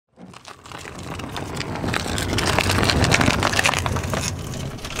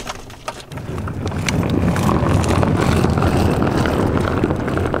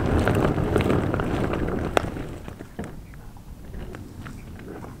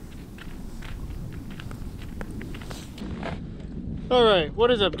Alright, what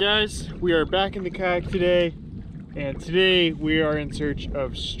is up guys? We are back in the kayak today, and today we are in search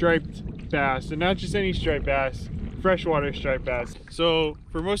of striped bass, and not just any striped bass, freshwater striped bass. So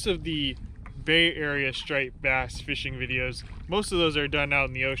for most of the Bay Area striped bass fishing videos, most of those are done out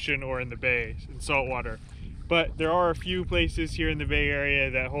in the ocean or in the bay, in saltwater. But there are a few places here in the Bay Area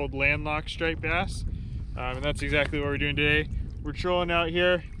that hold landlocked striped bass, and that's exactly what we're doing today. We're trolling out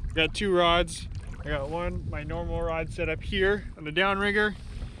here. Got two rods. I got my normal rod set up here on the downrigger,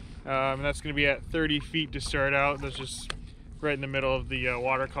 and that's going to be at 30 feet to start out. That's just right in the middle of the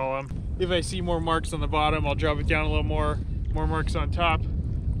water column. If I see more marks on the bottom, I'll drop it down a little more marks on top,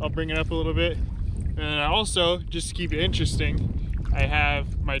 I'll bring it up a little bit. And also, just to keep it interesting, I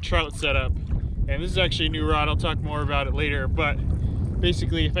have my trout set up, and this is actually a new rod. I'll talk more about it later, but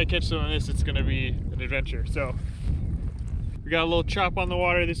basically if I catch some of this, it's going to be an adventure. So we got a little chop on the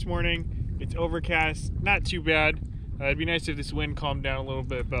water this morning. It's overcast, not too bad. It'd be nice if this wind calmed down a little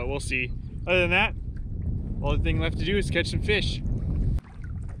bit, but we'll see. Other than that, all the thing left to do is catch some fish.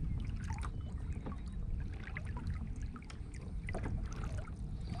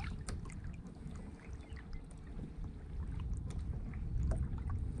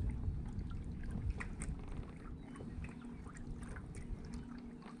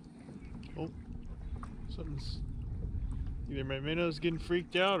 Oh, something's... either my minnow's getting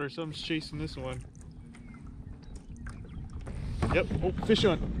freaked out or something's chasing this one. Yep, oh, fish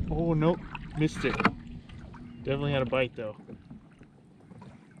on. Oh, nope, missed it. Definitely had a bite though.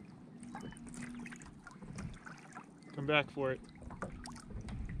 Come back for it.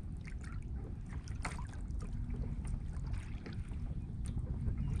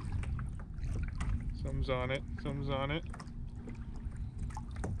 Something's on it, something's on it.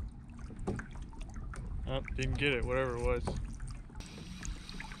 Oh, didn't get it, whatever it was.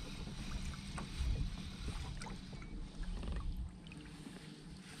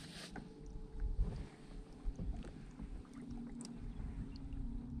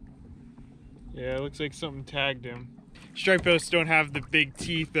 Yeah, it looks like something tagged him. Striped bass don't have the big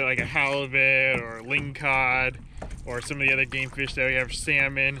teeth that like a halibut or lingcod or some of the other game fish that we have,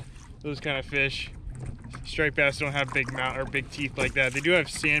 salmon, those kind of fish. Striped bass don't have big mouth or big teeth like that. They do have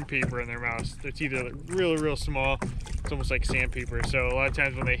sandpaper in their mouths. Their teeth are real small. It's almost like sandpaper. So a lot of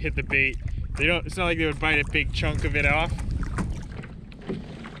times when they hit the bait, they don't. It's not like they would bite a big chunk of it off,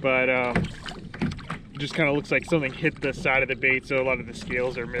 but it just kind of looks like something hit the side of the bait. So a lot of the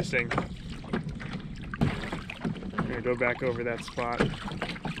scales are missing. I'm gonna go back over that spot.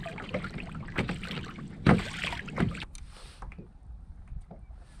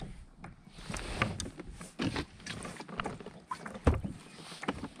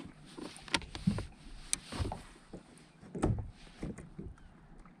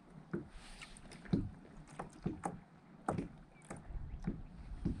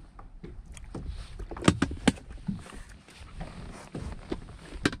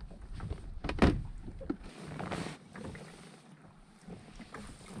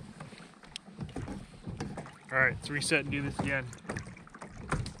 Alright, let's reset and do this again.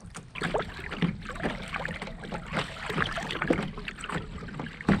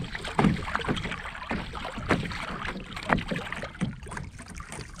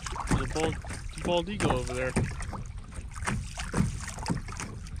 There's a bald eagle over there.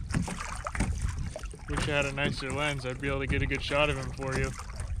 Wish I had a nicer lens. I'd be able to get a good shot of him for you.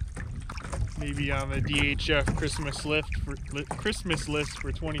 Maybe on the DHF Christmas list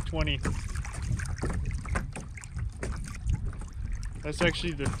for 2020. That's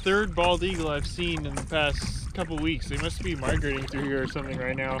actually the third bald eagle I've seen in the past couple weeks. They must be migrating through here or something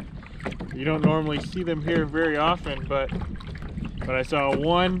right now. You don't normally see them here very often, but I saw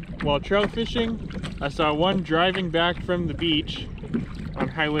one while trout fishing. I saw one driving back from the beach on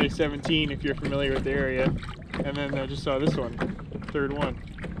Highway 17, if you're familiar with the area. And then I just saw this one, third one.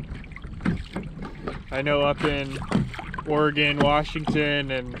 I know up in Oregon,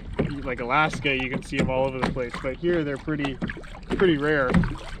 Washington, and like Alaska, you can see them all over the place, but here they're pretty rare.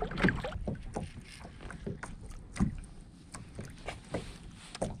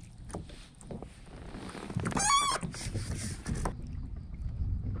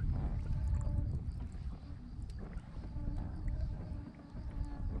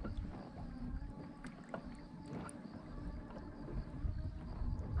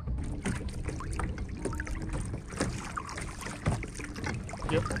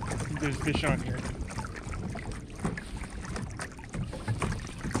 Yep, I think there's fish on here.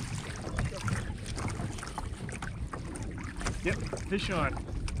 Yep, fish on.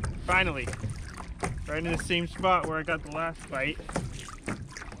 Finally. Right in the same spot where I got the last bite.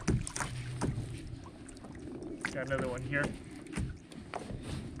 Got another one here.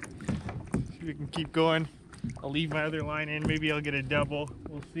 See if we can keep going. I'll leave my other line in. Maybe I'll get a double.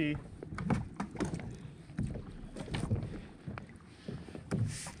 We'll see.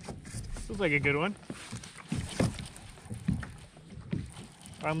 Looks like a good one.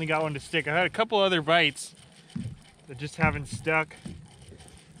 Finally got one to stick. I had a couple other bites that just haven't stuck.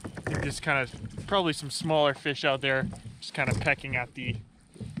 I think just kind of, probably some smaller fish out there, just kind of pecking at the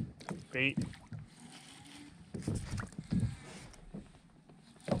bait.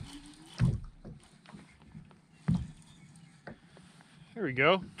 There we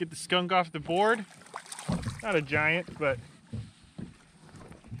go. Get the skunk off the board. Not a giant, but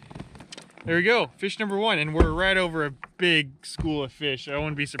there we go. Fish number one, and we're right over a big school of fish. I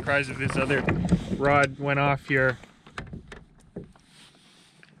wouldn't be surprised if this other rod went off here.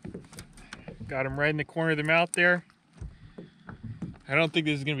 Got him right in the corner of the mouth there. I don't think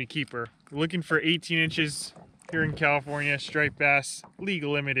this is gonna be keeper. We're looking for 18 inches here in California. Striped bass,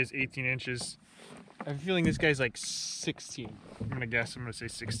 legal limit is 18 inches. I have a feeling this guy's like 16. I'm gonna say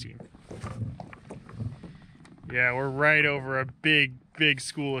 16. Yeah, we're right over a big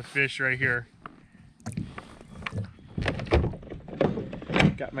school of fish right here.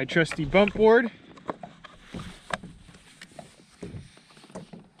 Got my trusty bump board.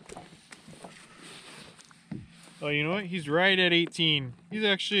 Oh, you know what? He's right at 18. He's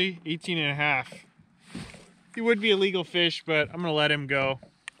actually 18 and a half. He would be a legal fish, but I'm gonna let him go.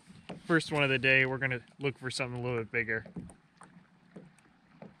 First one of the day, we're gonna look for something a little bit bigger.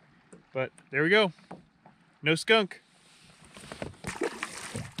 But there we go. No skunk.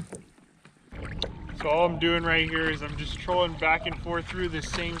 So all I'm doing right here is I'm just trolling back and forth through this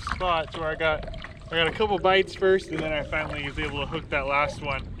same spot. So I got a couple bites first, and then I finally was able to hook that last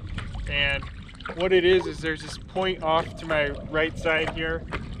one. And what it is there's this point off to my right side here.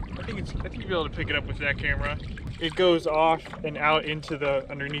 I think you'll be able to pick it up with that camera. It goes off and out into the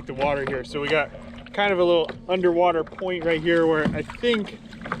underneath the water here. So we got kind of a little underwater point right here where I think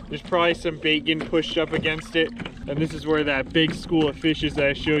there's probably some bait getting pushed up against it. And this is where that big school of fish is that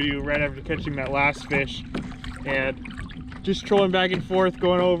I showed you right after catching that last fish. And just trolling back and forth,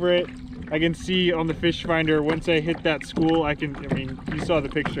 going over it. I can see on the fish finder, once I hit that school, I mean, you saw the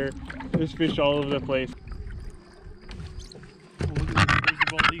picture. There's fish all over the place. Oh, look at there's the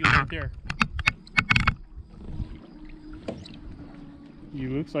bald eagle right there. He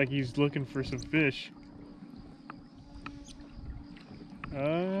looks like he's looking for some fish.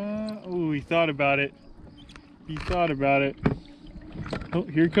 Oh, he thought about it. He thought about it. Oh,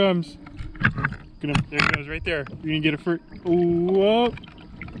 here it comes. There it goes, right there. You're gonna get a first. Oh,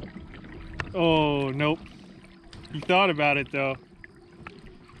 oh, nope. He thought about it though.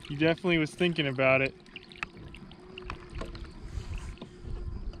 He definitely was thinking about it.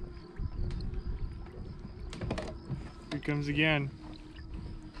 Here it comes again.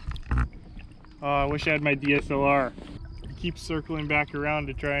 Oh, I wish I had my DSLR. He keeps circling back around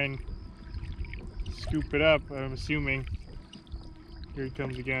to try and scoop it up, I'm assuming. Here he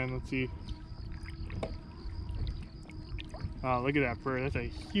comes again, let's see. Oh, look at that bird, that's a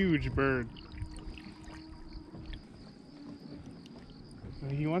huge bird.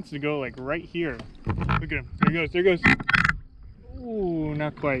 He wants to go like right here. Look at him, there he goes, there he goes. Ooh,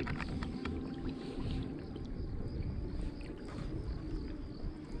 not quite.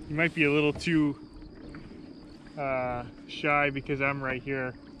 He might be a little too shy because I'm right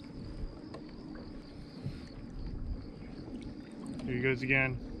here. Here he goes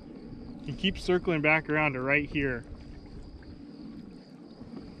again. He keeps circling back around to right here.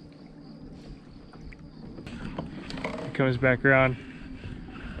 He comes back around.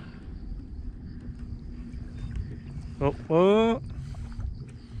 Oh, oh.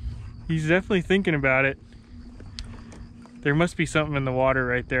 He's definitely thinking about it. There must be something in the water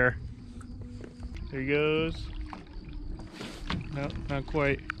right there. There he goes. No, not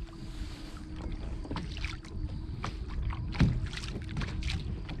quite.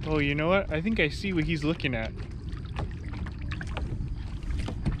 Oh, you know what? I think I see what he's looking at.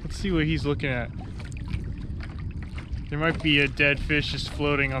 Let's see what he's looking at. There might be a dead fish just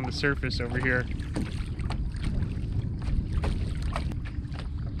floating on the surface over here.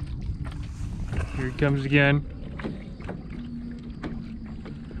 Here he comes again.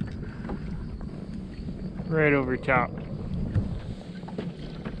 Right over top.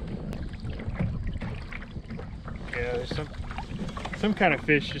 Yeah, there's some kind of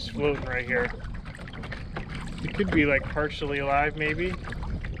fish just floating right here. It could be like partially alive, maybe.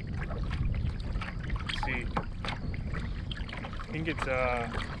 Let's see. I think it's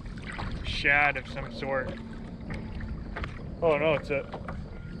a shad of some sort. Oh no, it's a.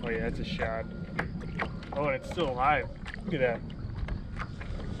 Oh yeah, it's a shad. Oh, and it's still alive. Look at that.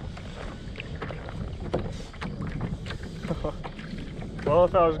 Well,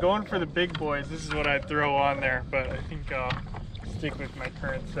 if I was going for the big boys, this is what I'd throw on there, but I think I'll stick with my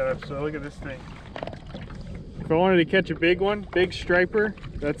current setup. So look at this thing. If I wanted to catch a big one, big striper,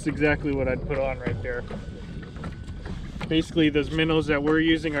 that's exactly what I'd put on right there. Basically, those minnows that we're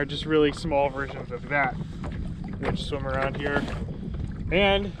using are just really small versions of that, which swim around here.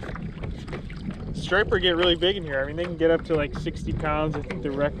 And striper get really big in here. I mean, they can get up to like 60 pounds. I think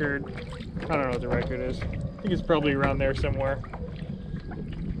the record, I don't know what the record is. I think it's probably around there somewhere.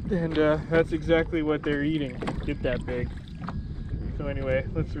 And that's exactly what they're eating, get that big. So anyway,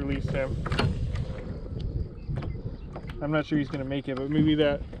 let's release him. I'm not sure he's gonna make it, but maybe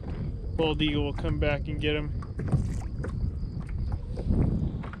that bald eagle will come back and get him.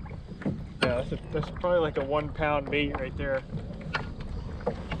 Yeah, that's probably like a 1 pound bait right there.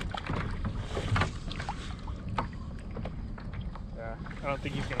 Yeah, I don't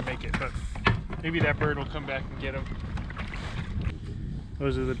think he's gonna make it, but maybe that bird will come back and get him.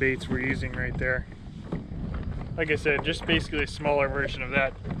 Those are the baits we're using right there. Like I said, just basically a smaller version of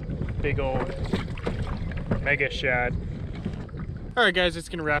that big old mega shad. Alright guys, that's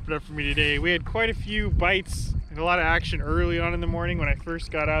gonna wrap it up for me today. We had quite a few bites and a lot of action early on in the morning when I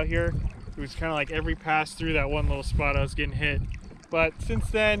first got out here. It was kind of like every pass through that one little spot I was getting hit. But since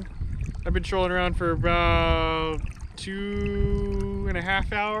then, I've been trolling around for about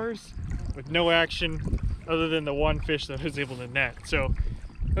 2.5 hours with no action other than the one fish that I was able to net. So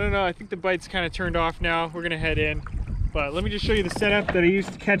I don't know, I think the bite's kind of turned off now. We're gonna head in, but let me just show you the setup that I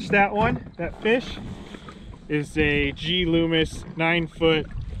used to catch that one. That fish is a G Loomis 9-foot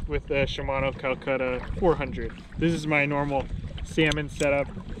with a Shimano Calcutta 400. This is my normal salmon setup,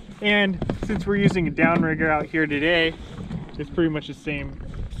 and since we're using a downrigger out here today, it's pretty much the same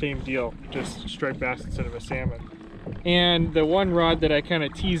deal, just striped bass instead of a salmon. And the one rod that I kind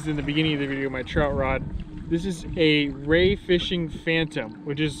of teased in the beginning of the video, my trout rod, this is a Ray Fishing Phantom,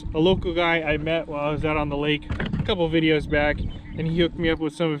 which is a local guy I met while I was out on the lake a couple videos back, and he hooked me up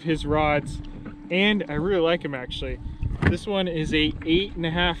with some of his rods, and I really like him actually. This one is a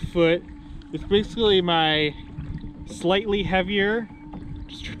 8.5 foot. It's basically my slightly heavier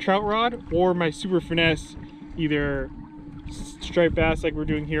trout rod or my super finesse, either striped bass like we're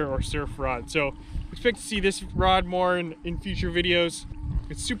doing here or surf rod. So expect to see this rod more in future videos.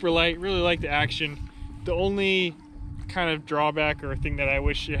 It's super light, really like the action. The only kind of drawback or thing that I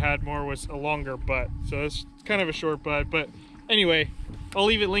wish it had more was a longer butt. So it's kind of a short butt, but anyway, I'll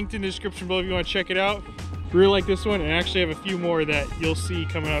leave it linked in the description below if you want to check it out. Really like this one, and I actually have a few more that you'll see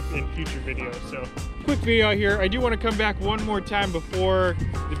coming up in future videos. So quick video out here. I do want to come back one more time before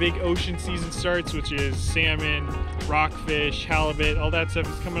the big ocean season starts, which is salmon, rockfish, halibut, all that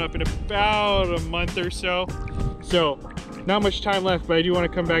stuff is coming up in about a month or so. So not much time left, but I do want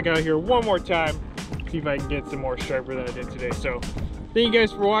to come back out here one more time, see if I can get some more striper than I did today. So thank you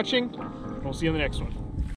guys for watching, and we'll see you in the next one.